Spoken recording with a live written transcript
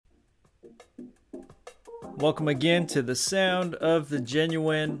Welcome again to the Sound of the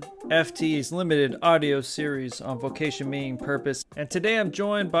Genuine, FT's limited audio series on vocation, meaning, purpose. And today I'm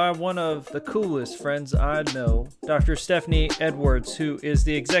joined by one of the coolest friends I know, Dr. Stephanie Edwards, who is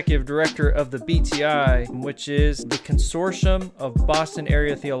the executive director of the BTI, which is the consortium of Boston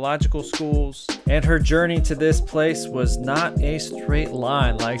area theological schools. And her journey to this place was not a straight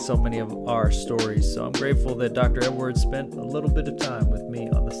line like so many of our stories. So I'm grateful that Dr. Edwards spent a little bit of time with me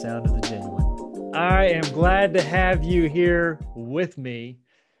on the Sound of the Genuine. I am glad to have you here with me,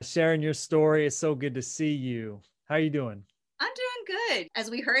 sharing your story. It's so good to see you. How are you doing? I'm doing good.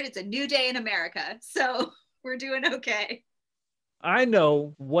 As we heard, it's a new day in America, so we're doing okay. I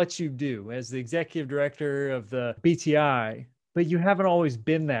know what you do as the executive director of the BTI, but you haven't always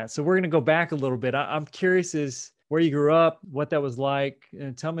been that. So we're going to go back a little bit. I'm curious as where you grew up, what that was like,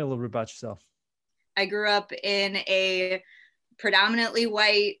 and tell me a little bit about yourself. I grew up in a predominantly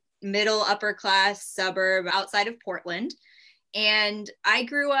white, middle upper class suburb outside of Portland. And I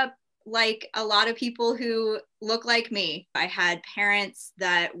grew up like a lot of people who look like me. I had parents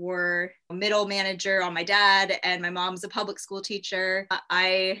that were middle manager on my dad, and my mom's a public school teacher.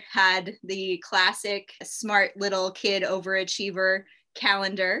 I had the classic smart little kid overachiever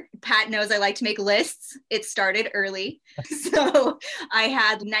calendar. Pat knows I like to make lists. It started early. So I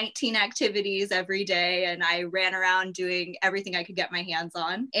had 19 activities every day and I ran around doing everything I could get my hands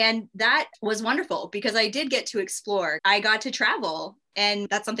on. And that was wonderful because I did get to explore. I got to travel, and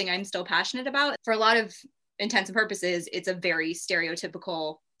that's something I'm still passionate about. For a lot of intents and purposes, it's a very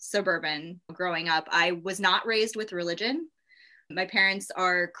stereotypical suburban growing up. I was not raised with religion. My parents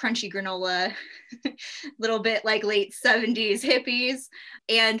are crunchy granola, little bit like late 70s hippies.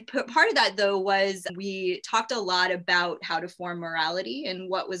 And part of that, though, was we talked a lot about how to form morality and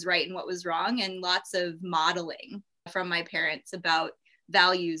what was right and what was wrong, and lots of modeling from my parents about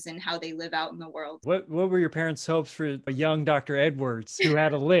values and how they live out in the world. What were your parents' hopes for a young Dr. Edwards who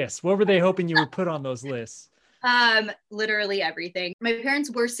had a list? What were they hoping you would put on those lists? Literally everything. My parents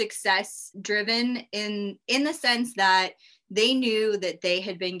were success driven in the sense that they knew that they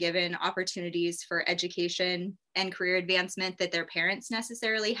had been given opportunities for education and career advancement that their parents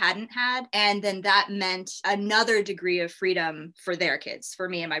necessarily hadn't had. And then that meant another degree of freedom for their kids, for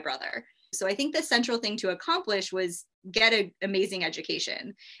me and my brother. So I think the central thing to accomplish was get an amazing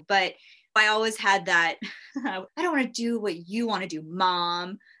education. But I always had that, I don't want to do what you want to do,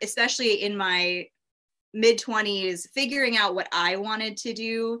 Mom, especially in my mid-20s, figuring out what I wanted to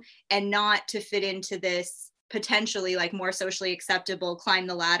do and not to fit into this potentially like more socially acceptable climb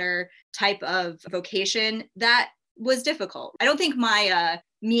the ladder type of vocation. That was difficult. I don't think my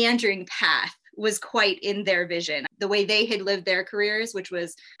meandering path was quite in their vision. The way they had lived their careers, which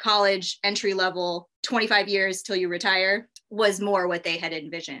was college, entry level, 25 years till you retire, was more what they had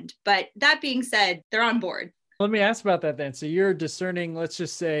envisioned. But that being said, they're on board. Let me ask about that then. So you're discerning, let's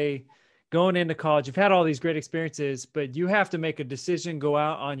just say, going into college, you've had all these great experiences, but you have to make a decision, go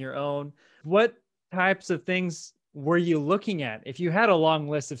out on your own. What types of things were you looking at? If you had a long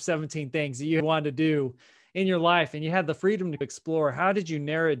list of 17 things that you wanted to do in your life and you had the freedom to explore, how did you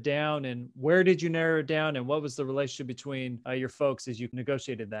narrow it down, and where did you narrow it down, and what was the relationship between your folks as you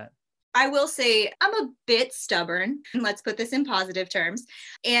negotiated that? I will say I'm a bit stubborn. Let's put this in positive terms.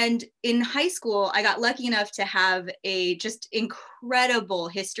 And in high school, I got lucky enough to have a just incredible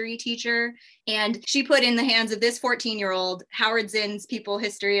history teacher. And she put in the hands of this 14-year-old Howard Zinn's People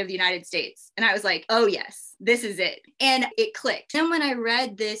History of the United States. And I was like, oh yes, this is it. And it clicked. Then when I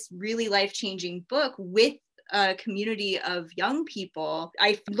read this really life-changing book with a community of young people,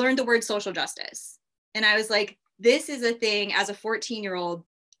 I learned the word social justice. And I was like, this is a thing as a 14-year-old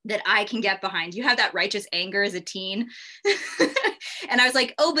that I can get behind. You have that righteous anger as a teen. And I was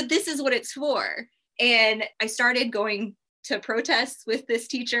like, oh, but this is what it's for. And I started going to protests with this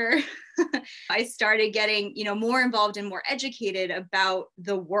teacher. I started getting, more involved and more educated about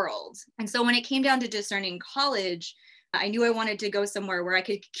the world. And so when it came down to discerning college, I knew I wanted to go somewhere where I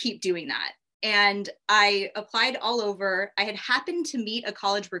could keep doing that. And I applied all over. I had happened to meet a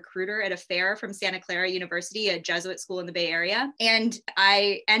college recruiter at a fair from Santa Clara University, a Jesuit school in the Bay Area. And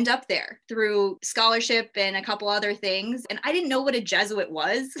I end up there through scholarship and a couple other things. And I didn't know what a Jesuit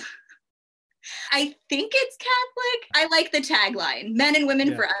was. I think it's Catholic. I like the tagline, men and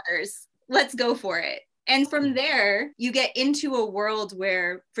women for others. Let's go for it. And from there, you get into a world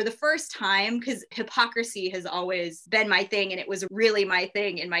where for the first time, because hypocrisy has always been my thing, and it was really my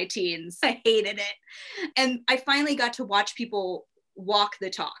thing in my teens, I hated it. And I finally got to watch people walk the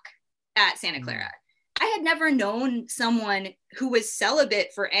talk at Santa Clara. I had never known someone who was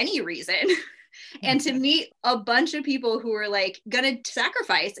celibate for any reason and to meet a bunch of people who were like gonna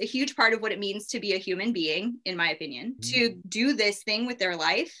sacrifice a huge part of what it means to be a human being, in my opinion, to do this thing with their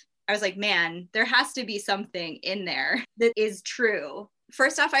life. I was like, man, there has to be something in there that is true.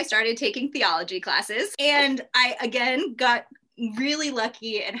 First off, I started taking theology classes, and I again got really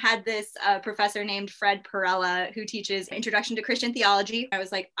lucky and had this professor named Fred Perella who teaches Introduction to Christian Theology. I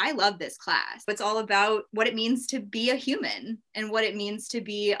was like, I love this class. It's all about what it means to be a human and what it means to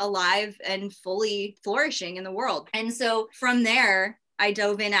be alive and fully flourishing in the world. And so from there, I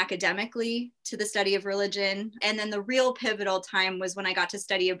dove in academically to the study of religion. And then the real pivotal time was when I got to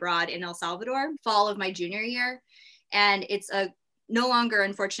study abroad in El Salvador, fall of my junior year. And it's no longer,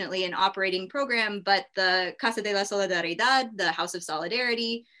 unfortunately, an operating program, but the Casa de la Solidaridad, the House of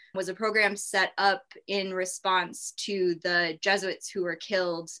Solidarity, was a program set up in response to the Jesuits who were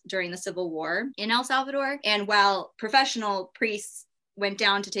killed during the Civil War in El Salvador. And while professional priests went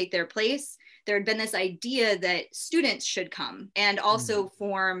down to take their place, there had been this idea that students should come and also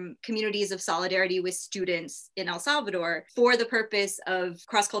form communities of solidarity with students in El Salvador for the purpose of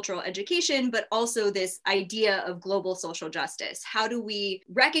cross-cultural education, but also this idea of global social justice. How do we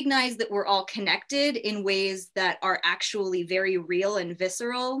recognize that we're all connected in ways that are actually very real and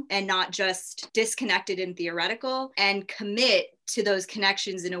visceral and not just disconnected and theoretical, and commit to those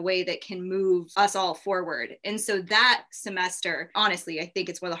connections in a way that can move us all forward? And so that semester, honestly, I think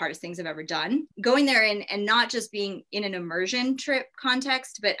it's one of the hardest things I've ever done. Going there and not just being in an immersion trip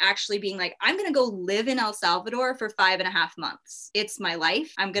context, but actually being like, I'm going to go live in El Salvador for 5.5 months. It's my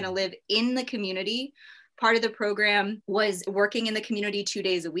life. I'm going to live in the community. Part of the program was working in the community 2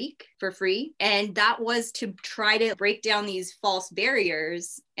 days a week for free. And that was to try to break down these false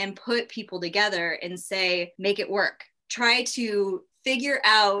barriers and put people together and say, make it work. Try to figure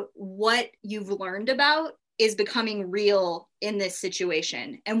out what you've learned about is becoming real in this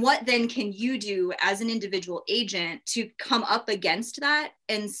situation. And what then can you do as an individual agent to come up against that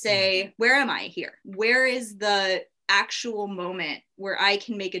and say, where am I here? Where is the actual moment where I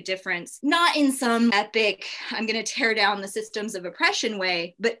can make a difference, not in some epic, I'm going to tear down the systems of oppression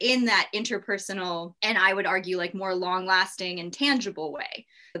way, but in that interpersonal, and I would argue like more long lasting and tangible way,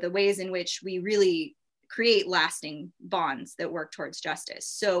 the ways in which we really create lasting bonds that work towards justice.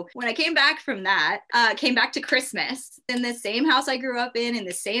 So when I came back from that, came back to Christmas in the same house I grew up in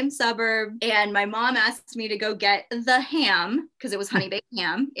the same suburb. And my mom asked me to go get the ham, because it was honey baked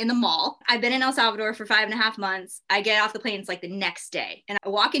ham, in the mall. I've been in El Salvador for 5.5 months. I get off the plane, it's like the next day. And I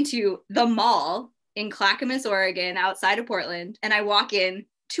walk into the mall in Clackamas, Oregon, outside of Portland. And I walk in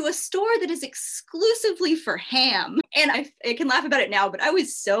to a store that is exclusively for ham. And I can laugh about it now, but I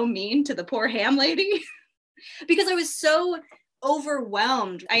was so mean to the poor ham lady. Because I was so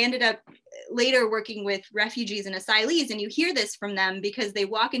overwhelmed. I ended up later working with refugees and asylees, and you hear this from them because they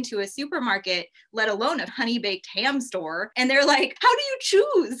walk into a supermarket, let alone a honey-baked ham store, and they're like, how do you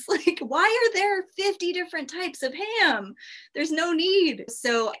choose? Like, why are there 50 different types of ham? There's no need.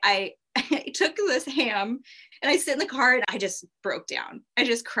 So I took this ham and I sit in the car and I just broke down. I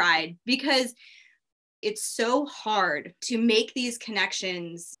just cried because it's so hard to make these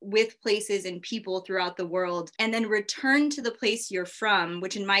connections with places and people throughout the world and then return to the place you're from,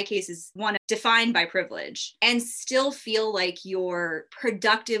 which in my case is one defined by privilege, and still feel like you're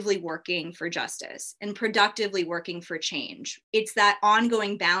productively working for justice and productively working for change. It's that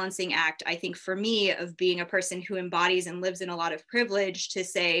ongoing balancing act, I think, for me, of being a person who embodies and lives in a lot of privilege to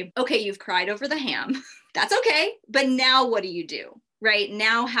say, okay, you've cried over the ham. That's okay. But now what do you do? Right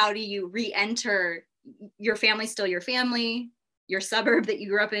now, how do you re-enter your family, still your family, your suburb that you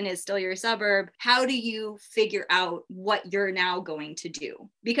grew up in is still your suburb? How do you figure out what you're now going to do?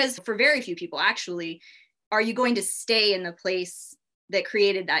 Because for very few people, actually, are you going to stay in the place that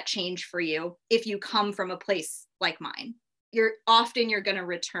created that change for you if you come from a place like mine? You're going to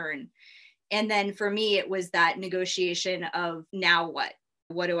return. And then for me, it was that negotiation of now what?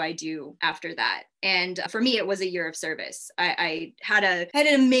 What do I do after that? And for me, it was a year of service. I had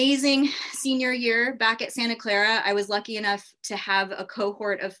an amazing senior year back at Santa Clara. I was lucky enough to have a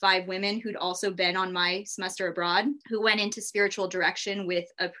cohort of 5 women who'd also been on my semester abroad, who went into spiritual direction with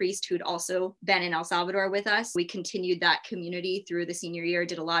a priest who'd also been in El Salvador with us. We continued that community through the senior year,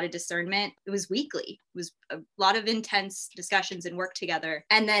 did a lot of discernment. It was weekly. It was a lot of intense discussions and work together.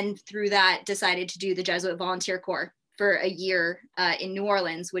 And then through that, decided to do the Jesuit Volunteer Corps for a year in New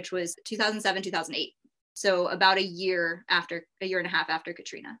Orleans, which was 2007, 2008. So about a year and a half after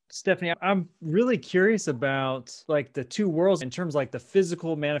Katrina. Stephanie, I'm really curious about like the two worlds in terms of like the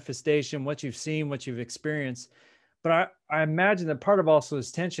physical manifestation, what you've seen, what you've experienced, But I imagine that part of also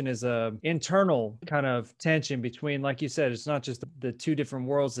this tension is a internal kind of tension between, like you said, it's not just the two different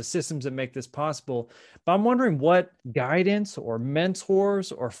worlds, the systems that make this possible. But I'm wondering what guidance or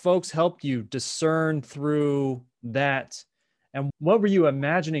mentors or folks helped you discern through that. And what were you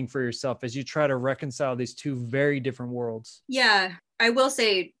imagining for yourself as you try to reconcile these two very different worlds? Yeah, I will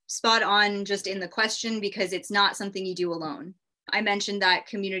say spot on just in the question, because it's not something you do alone. I mentioned that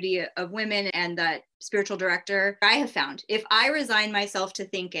community of women and that spiritual director. I have found if I resign myself to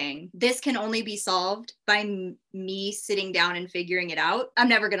thinking this can only be solved by me sitting down and figuring it out, I'm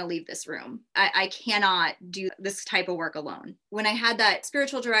never going to leave this room. I cannot do this type of work alone. When I had that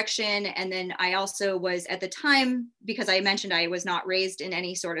spiritual direction, and then I also was at the time, because I mentioned I was not raised in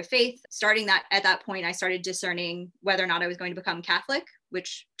any sort of faith, starting that at that point, I started discerning whether or not I was going to become Catholic,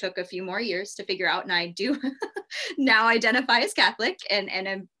 which took a few more years to figure out. And I do now identify as Catholic and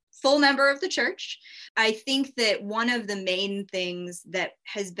a full member of the church. I think that one of the main things that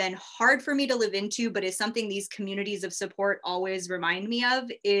has been hard for me to live into, but is something these communities of support always remind me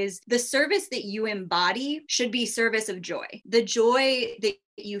of, is the service that you embody should be service of joy. The joy that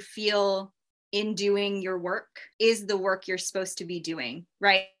you feel in doing your work is the work you're supposed to be doing,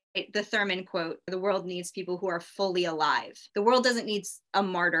 right? The Thurman quote, the world needs people who are fully alive. The world doesn't need a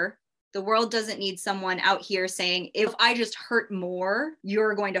martyr. The world doesn't need someone out here saying, if I just hurt more,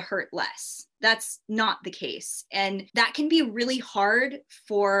 you're going to hurt less. That's not the case. And that can be really hard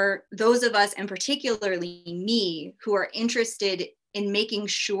for those of us, and particularly me, who are interested in making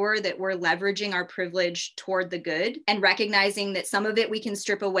sure that we're leveraging our privilege toward the good and recognizing that some of it we can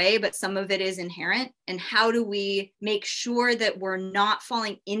strip away, but some of it is inherent. And how do we make sure that we're not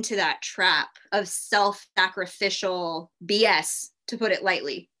falling into that trap of self-sacrificial BS, to put it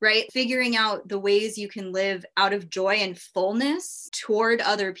lightly, right? Figuring out the ways you can live out of joy and fullness toward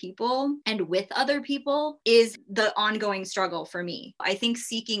other people and with other people is the ongoing struggle for me. I think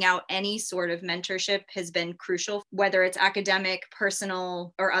seeking out any sort of mentorship has been crucial, whether it's academic,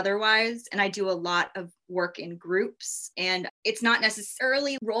 personal, or otherwise. And I do a lot of work in groups, and it's not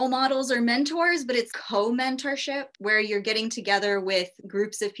necessarily role models or mentors, but it's co-mentorship, where you're getting together with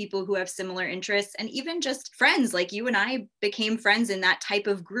groups of people who have similar interests, and even just friends. Like you and I became friends in that type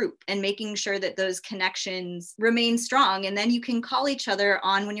of group, and making sure that those connections remain strong. And then you can call each other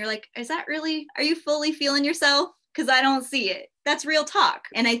on when you're like, is that really, are you fully feeling yourself? Because I don't see it. That's real talk.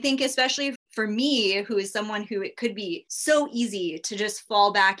 And I think especially for me, who is someone who it could be so easy to just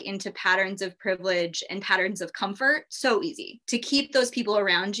fall back into patterns of privilege and patterns of comfort, so easy to keep those people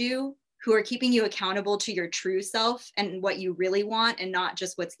around you who are keeping you accountable to your true self and what you really want and not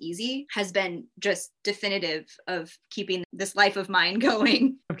just what's easy, has been just definitive of keeping this life of mine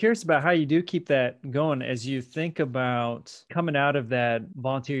going. I'm curious about how you do keep that going as you think about coming out of that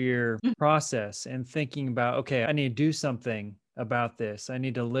volunteer process and thinking about, okay, I need to do something about this. I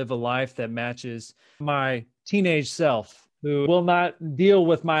need to live a life that matches my teenage self who will not deal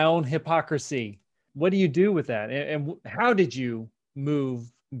with my own hypocrisy. What do you do with that? And how did you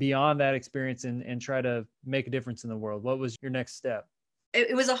move beyond that experience and try to make a difference in the world? What was your next step?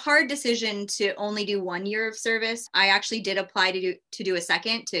 It was a hard decision to only do 1 year of service. I actually did apply to do a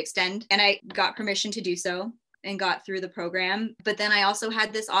second, to extend, and I got permission to do so and got through the program. But then I also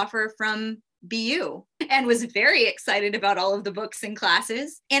had this offer from BU and was very excited about all of the books and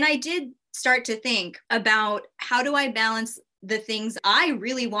classes. And I did start to think about, how do I balance the things I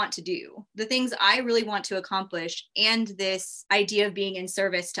really want to do, the things I really want to accomplish, and this idea of being in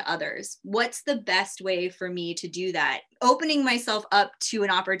service to others? What's the best way for me to do that? Opening myself up to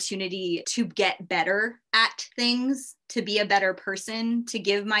an opportunity to get better at things, to be a better person, to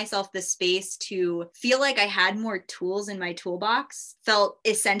give myself the space to feel like I had more tools in my toolbox felt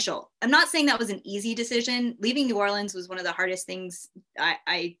essential. I'm not saying that was an easy decision. Leaving New Orleans was one of the hardest things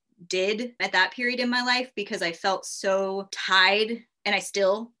I did at that period in my life, because I felt so tied, and I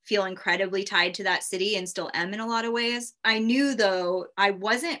still feel incredibly tied to that city and still am in a lot of ways. I knew though I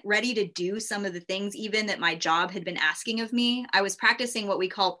wasn't ready to do some of the things even that my job had been asking of me. I was practicing what we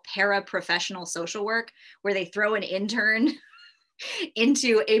call para-professional social work, where they throw an intern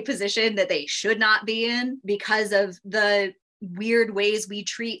into a position that they should not be in because of the weird ways we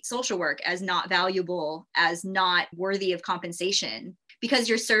treat social work as not valuable, as not worthy of compensation. Because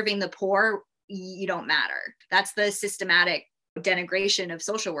you're serving the poor, you don't matter. That's the systematic denigration of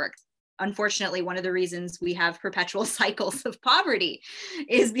social work. Unfortunately, one of the reasons we have perpetual cycles of poverty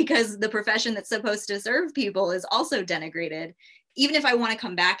is because the profession that's supposed to serve people is also denigrated. Even if I want to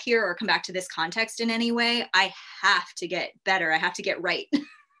come back here or come back to this context in any way, I have to get better. I have to get right.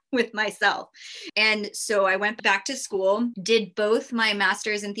 with myself. And so I went back to school, did both my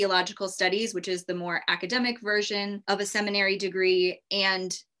master's in theological studies, which is the more academic version of a seminary degree,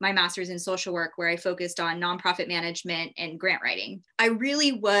 and my master's in social work, where I focused on nonprofit management and grant writing. I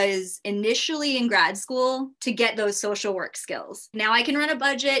really was initially in grad school to get those social work skills. Now I can run a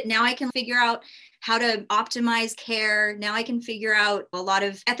budget. Now I can figure out how to optimize care. Now I can figure out a lot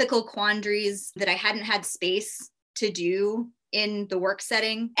of ethical quandaries that I hadn't had space to do in the work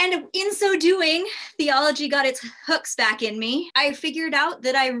setting. And in so doing, theology got its hooks back in me. I figured out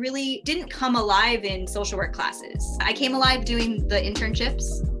that I really didn't come alive in social work classes. I came alive doing the internships.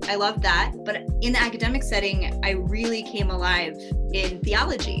 I loved that. But in the academic setting, I really came alive in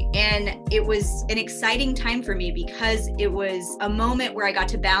theology. And it was an exciting time for me because it was a moment where I got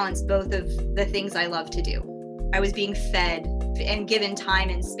to balance both of the things I love to do. I was being fed and given time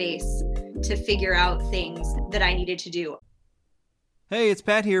and space to figure out things that I needed to do. Hey, it's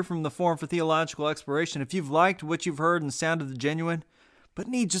Pat here from the Forum for Theological Exploration. If you've liked what you've heard in Sound of the Genuine, but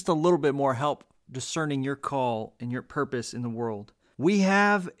need just a little bit more help discerning your call and your purpose in the world, we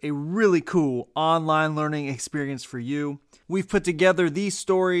have a really cool online learning experience for you. We've put together these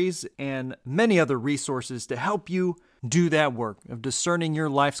stories and many other resources to help you do that work of discerning your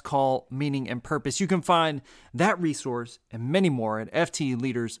life's call, meaning, and purpose. You can find that resource and many more at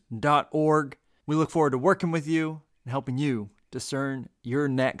ftleaders.org. We look forward to working with you and helping you discern your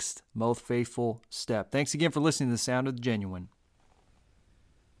next most faithful step. Thanks again for listening to The Sound of the Genuine.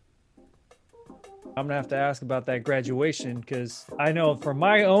 I'm going to have to ask about that graduation because I know from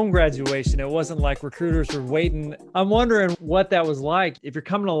my own graduation, it wasn't like recruiters were waiting. I'm wondering what that was like if you're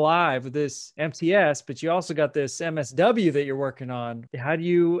coming alive with this MTS, but you also got this MSW that you're working on. How do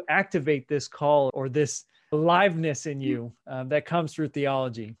you activate this call or this aliveness in you that comes through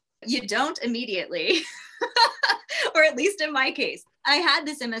theology? You don't immediately. Or at least in my case, I had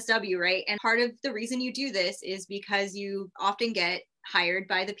this MSW, right? And part of the reason you do this is because you often get hired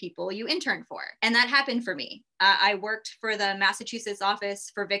by the people you intern for. And that happened for me. I worked for the Massachusetts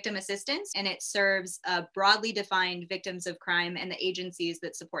Office for Victim Assistance, and it serves broadly defined victims of crime and the agencies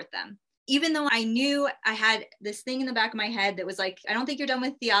that support them. Even though I knew I had this thing in the back of my head that was like, I don't think you're done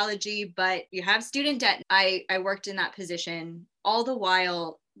with theology, but you have student debt. I worked in that position all the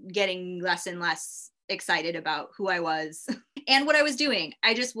while getting less and less excited about who I was and what I was doing.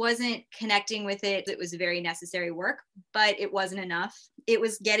 I just wasn't connecting with it. It was very necessary work, but it wasn't enough. It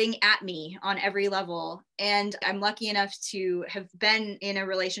was getting at me on every level. And I'm lucky enough to have been in a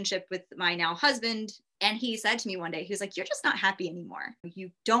relationship with my now husband. And he said to me one day, he was like, you're just not happy anymore. You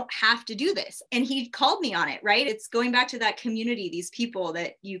don't have to do this. And he called me on it, right? It's going back to that community, these people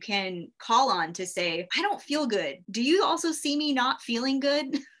that you can call on to say, I don't feel good. Do you also see me not feeling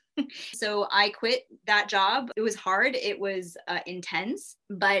good? So I quit that job. It was hard. It was intense,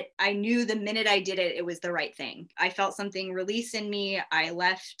 but I knew the minute I did it, it was the right thing. I felt something release in me. I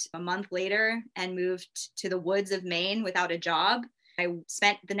left a month later and moved to the woods of Maine without a job. I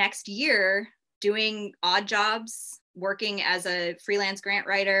spent the next year doing odd jobs, working as a freelance grant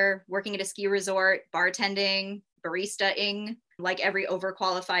writer, working at a ski resort, bartending, baristaing, like every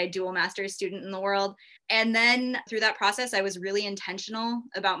overqualified dual master's student in the world. And then through that process, I was really intentional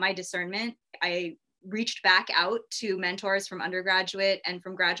about my discernment. I reached back out to mentors from undergraduate and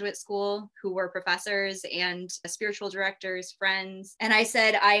from graduate school who were professors and spiritual directors, friends. And I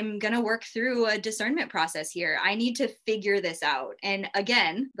said, I'm going to work through a discernment process here. I need to figure this out. And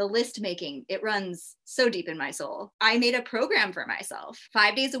again, the list making, it runs so deep in my soul. I made a program for myself.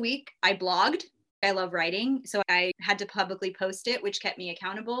 5 days a week, I blogged. I love writing, so I had to publicly post it, which kept me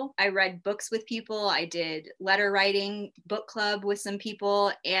accountable. I read books with people. I did letter writing, book club with some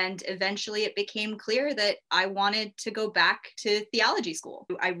people, and eventually it became clear that I wanted to go back to theology school.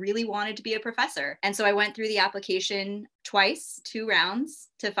 I really wanted to be a professor. And so I went through the application twice, 2 rounds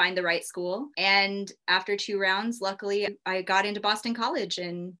to find the right school. And after 2 rounds, luckily, I got into Boston College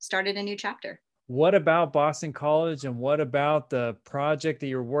and started a new chapter. What about Boston College and what about the project that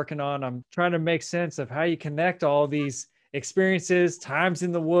you're working on? I'm trying to make sense of how you connect all these experiences, times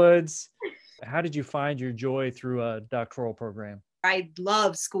in the woods. How did you find your joy through a doctoral program? I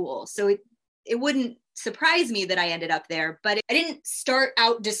love school, so it wouldn't surprise me that I ended up there, but I didn't start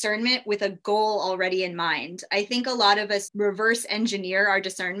out discernment with a goal already in mind. I think a lot of us reverse engineer our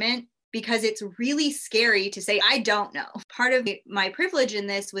discernment because it's really scary to say, I don't know. Part of my privilege in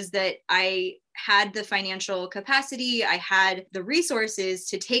this was that I had the financial capacity, I had the resources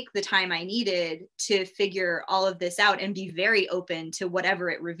to take the time I needed to figure all of this out and be very open to whatever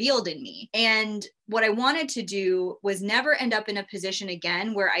it revealed in me. And what I wanted to do was never end up in a position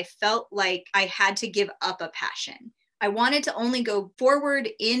again where I felt like I had to give up a passion. I wanted to only go forward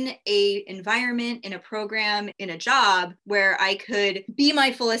in a environment, in a program, in a job where I could be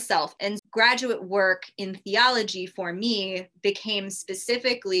my fullest self. And graduate work in theology for me became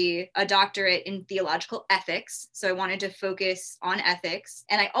specifically a doctorate in theological ethics. So I wanted to focus on ethics.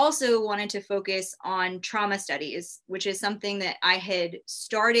 And I also wanted to focus on trauma studies, which is something that I had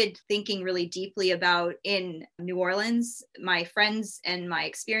started thinking really deeply about in New Orleans. My friends and my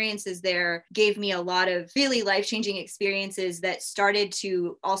experiences there gave me a lot of really life-changing experiences that started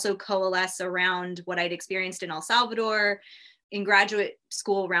to also coalesce around what I'd experienced in El Salvador. In graduate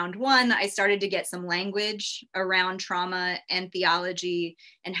school round one, I started to get some language around trauma and theology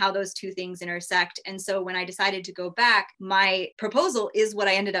and how those two things intersect. And so when I decided to go back, my proposal is what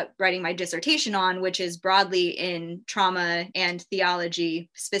I ended up writing my dissertation on, which is broadly in trauma and theology,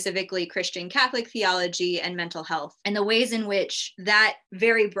 specifically Christian Catholic theology and mental health, and the ways in which that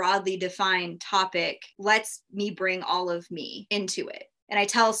very broadly defined topic lets me bring all of me into it. And I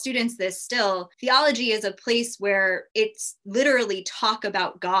tell students this still, theology is a place where it's literally talk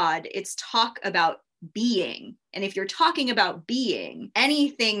about God. It's talk about being. And if you're talking about being,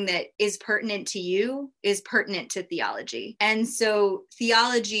 anything that is pertinent to you is pertinent to theology. And so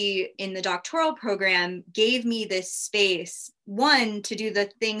theology in the doctoral program gave me this space, one, to do the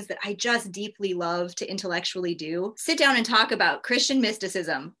things that I just deeply love to intellectually do. Sit down and talk about Christian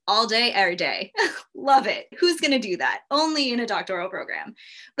mysticism all day, every day. Love it. Who's going to do that? Only in a doctoral program.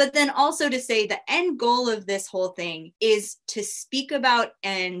 But then also to say the end goal of this whole thing is to speak about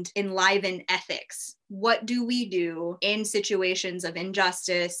and enliven ethics. What do we do in situations of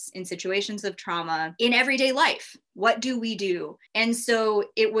injustice, in situations of trauma, in everyday life? What do we do? And so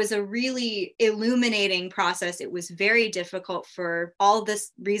it was a really illuminating process. It was very difficult for all the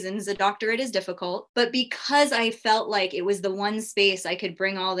reasons a doctorate is difficult. But because I felt like it was the one space I could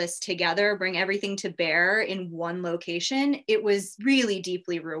bring all this together, bring everything to bear in one location, it was really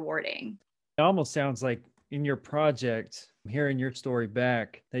deeply rewarding. It almost sounds like in your project, hearing your story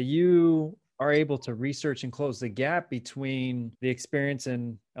back, that you are able to research and close the gap between the experience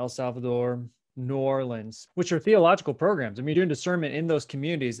in El Salvador, New Orleans, which are theological programs. I mean, you're doing discernment in those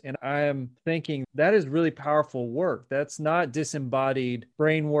communities. And I am thinking that is really powerful work. That's not disembodied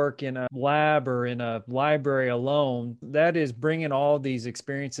brain work in a lab or in a library alone. That is bringing all these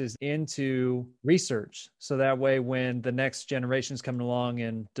experiences into research. So that way, when the next generation is coming along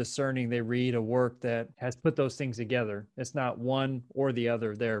and discerning, they read a work that has put those things together. It's not one or the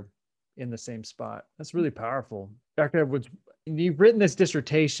other. They're in the same spot. That's really powerful. Dr. Edwards, you've written this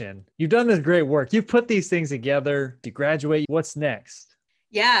dissertation. You've done this great work. You've put these things together. You graduate. What's next?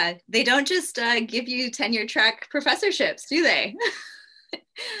 Yeah, they don't just give you tenure track professorships, do they?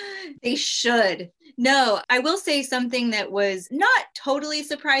 They should. No, I will say something that was not totally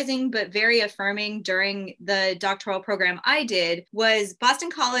surprising, but very affirming during the doctoral program I did was Boston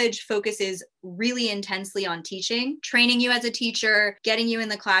College focuses really intensely on teaching, training you as a teacher, getting you in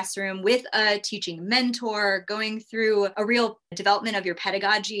the classroom with a teaching mentor, going through a real development of your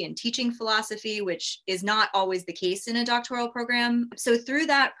pedagogy and teaching philosophy, which is not always the case in a doctoral program. So through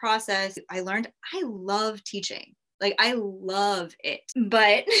that process, I learned I love teaching. Like, I love it,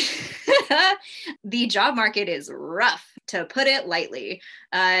 but the job market is rough, to put it lightly.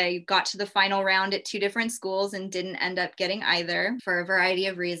 I got to the final round at 2 different schools and didn't end up getting either for a variety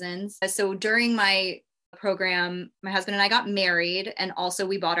of reasons. So during my program, my husband and I got married, and also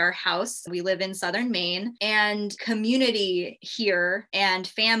we bought our house. We live in Southern Maine, and community here and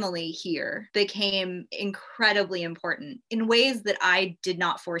family here became incredibly important in ways that I did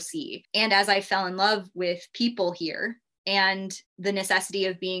not foresee. And as I fell in love with people here and the necessity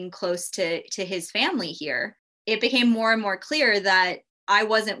of being close to his family here, it became more and more clear that I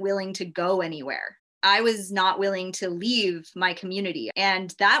wasn't willing to go anywhere. I was not willing to leave my community.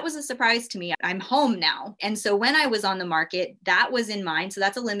 And that was a surprise to me. I'm home now. And so when I was on the market, that was in mind. So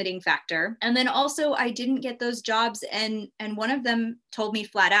that's a limiting factor. And then also I didn't get those jobs. And one of them told me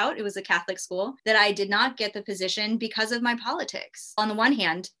flat out, it was a Catholic school, that I did not get the position because of my politics. On the one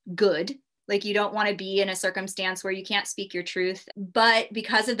hand, good. Like, you don't want to be in a circumstance where you can't speak your truth. But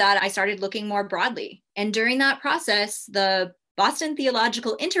because of that, I started looking more broadly. And during that process, the Boston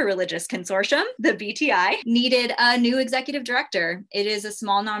Theological Interreligious Consortium, the BTI, needed a new executive director. It is a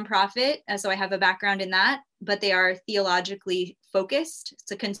small nonprofit, so I have a background in that, but they are theologically focused.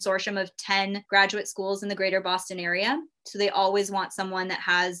 It's a consortium of 10 graduate schools in the greater Boston area. So they always want someone that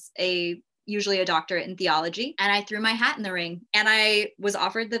has usually a doctorate in theology. And I threw my hat in the ring and I was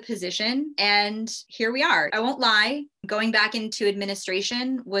offered the position, and here we are. I won't lie, going back into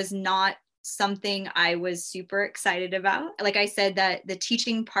administration was not something I was super excited about. Like I said, that the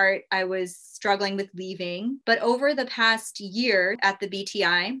teaching part, I was struggling with leaving. But over the past year at the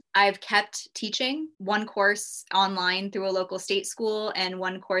BTI, I've kept teaching one course online through a local state school and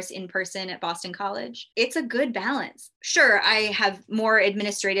one course in person at Boston College. It's a good balance. Sure, I have more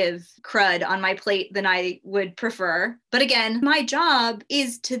administrative crud on my plate than I would prefer. But again, my job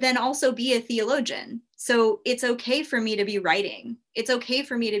is to then also be a theologian. So it's okay for me to be writing. It's okay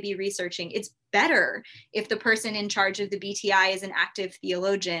for me to be researching. It's better if the person in charge of the BTI is an active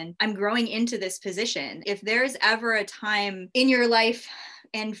theologian. I'm growing into this position. If there's ever a time in your life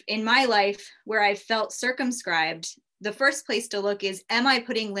and in my life where I felt circumscribed, the first place to look is, am I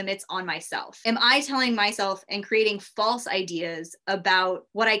putting limits on myself? Am I telling myself and creating false ideas about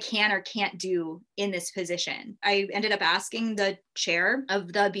what I can or can't do in this position? I ended up asking the chair of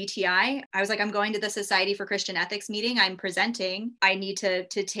the BTI. I was like, I'm going to the Society for Christian Ethics meeting. I'm presenting. I need to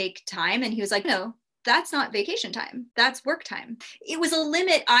take time. And he was like, no, that's not vacation time. That's work time. It was a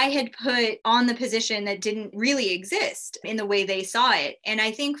limit I had put on the position that didn't really exist in the way they saw it. And I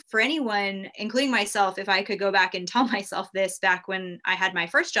think for anyone, including myself, if I could go back and tell myself this back when I had my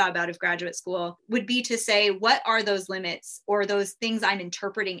first job out of graduate school, would be to say, what are those limits or those things I'm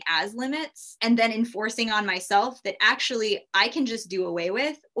interpreting as limits? And then enforcing on myself that actually I can just do away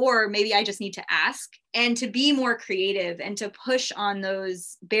with, or maybe I just need to ask, and to be more creative and to push on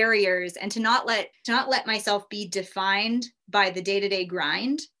those barriers and to not let myself be defined by the day-to-day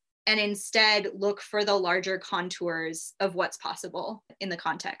grind, and instead look for the larger contours of what's possible in the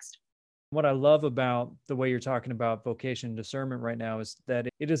context. What I love about the way you're talking about vocation and discernment right now is that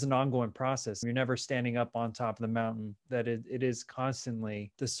it is an ongoing process. You're never standing up on top of the mountain, that it is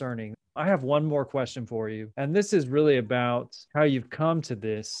constantly discerning. I have one more question for you. And this is really about how you've come to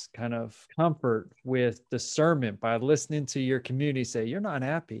this kind of comfort with discernment by listening to your community say, you're not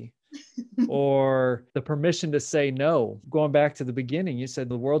happy. Or the permission to say no. Going back to the beginning, you said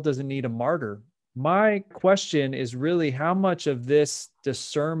the world doesn't need a martyr. My question is really, how much of this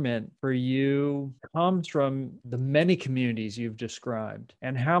discernment for you comes from the many communities you've described,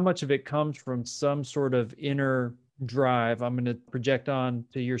 and how much of it comes from some sort of inner drive? I'm going to project on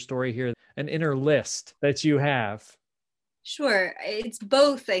to your story here, an inner list that you have. Sure. It's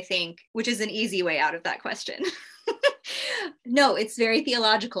both, I think, which is an easy way out of that question. No, it's very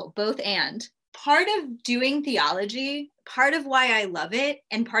theological, both and. Part of doing theology, part of why I love it,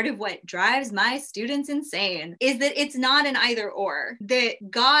 and part of what drives my students insane is that it's not an either or, that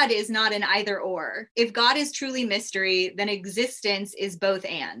God is not an either or. If God is truly mystery, then existence is both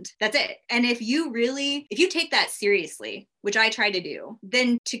and. That's it. And if you take that seriously, which I try to do,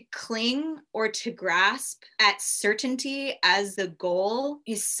 then to cling or to grasp at certainty as the goal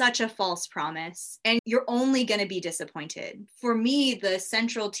is such a false promise. And you're only going to be disappointed. For me, the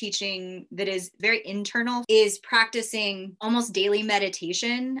central teaching that is very internal is practicing almost daily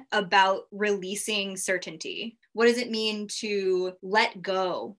meditation about releasing certainty. What does it mean to let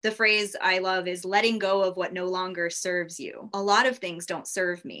go? The phrase I love is letting go of what no longer serves you. A lot of things don't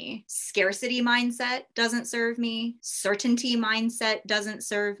serve me. Scarcity mindset doesn't serve me. Certainty mindset doesn't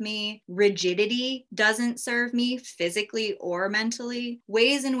serve me. Rigidity doesn't serve me physically or mentally.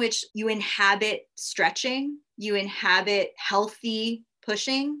 Ways in which you inhabit stretching, you inhabit healthy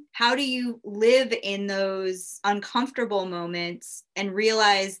pushing. How do you live in those uncomfortable moments and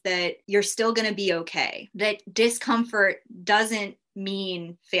realize that you're still going to be okay? That discomfort doesn't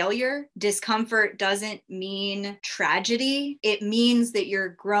mean failure. Discomfort doesn't mean tragedy. It means that you're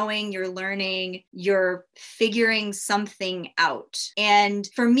growing, you're learning, you're figuring something out. And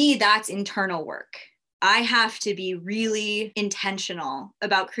for me, that's internal work. I have to be really intentional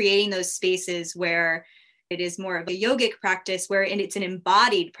about creating those spaces where it is more of a yogic practice and it's an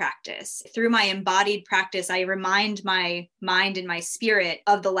embodied practice. Through my embodied practice, I remind my mind and my spirit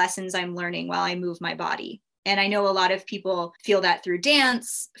of the lessons I'm learning while I move my body. And I know a lot of people feel that through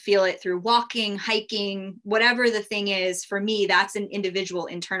dance, feel it through walking, hiking, whatever the thing is. For me, that's an individual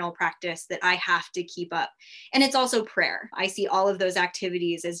internal practice that I have to keep up. And it's also prayer. I see all of those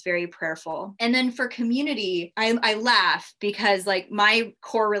activities as very prayerful. And then for community, I laugh because like my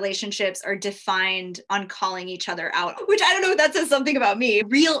core relationships are defined on calling each other out, which I don't know if that says something about me.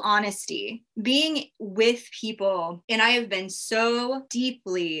 Real honesty, being with people. And I have been so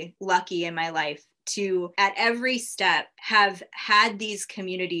deeply lucky in my life to, at every step, have had these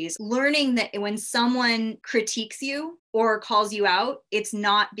communities, learning that when someone critiques you or calls you out, it's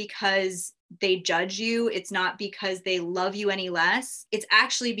not because they judge you. It's not because they love you any less. It's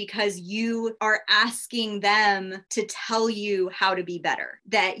actually because you are asking them to tell you how to be better.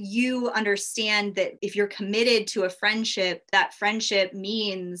 That you understand that if you're committed to a friendship, that friendship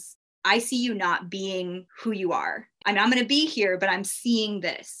means I see you not being who you are. I'm going to be here, but I'm seeing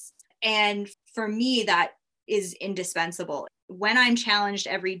this. And for me, that is indispensable. When I'm challenged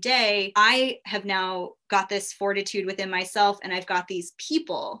every day, I have now got this fortitude within myself, and I've got these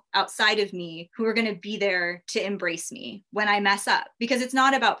people outside of me who are going to be there to embrace me when I mess up, because it's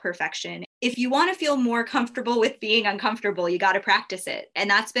not about perfection. If you want to feel more comfortable with being uncomfortable, you got to practice it. And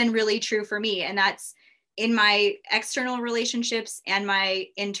that's been really true for me. And that's in my external relationships and my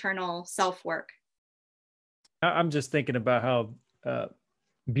internal self-work. I'm just thinking about how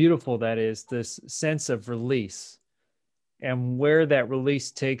beautiful that is, this sense of release. And where that release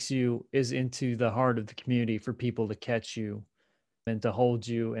takes you is into the heart of the community for people to catch you and to hold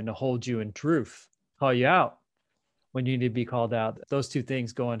you in truth, call you out when you need to be called out. Those two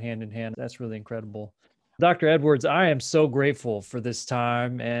things going hand in hand. That's really incredible. Dr. Edwards, I am so grateful for this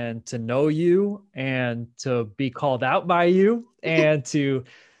time and to know you and to be called out by you and to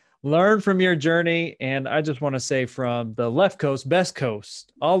learn from your journey. And I just want to say, from the left coast, best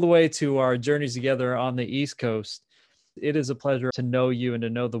coast, all the way to our journeys together on the East Coast, it is a pleasure to know you and to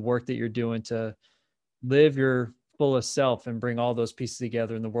know the work that you're doing to live your fullest self and bring all those pieces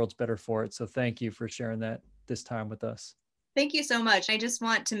together, and the world's better for it. So thank you for sharing that this time with us. Thank you so much. I just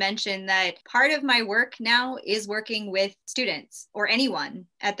want to mention that part of my work now is working with students or anyone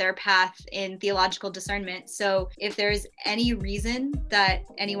at their path in theological discernment. So if there's any reason that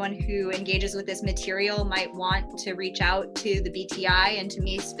anyone who engages with this material might want to reach out to the BTI and to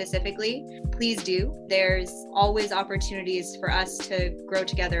me specifically, please do. There's always opportunities for us to grow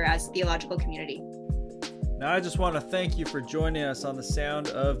together as a theological community. Now, I just want to thank you for joining us on the Sound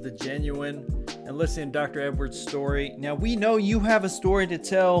of the Genuine and listening to Dr. Edwards' story. Now, we know you have a story to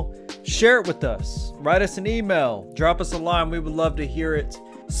tell. Share it with us. Write us an email. Drop us a line. We would love to hear it.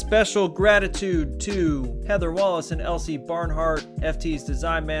 Special gratitude to Heather Wallace and Elsie Barnhart, FT's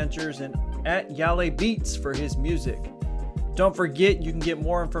design managers, and at Yale Beats for his music. Don't forget, you can get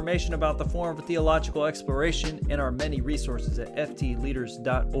more information about the Forum for Theological Exploration and our many resources at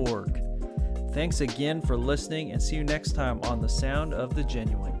ftleaders.org. Thanks again for listening, and see you next time on The Sound of the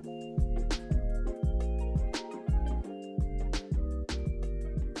Genuine.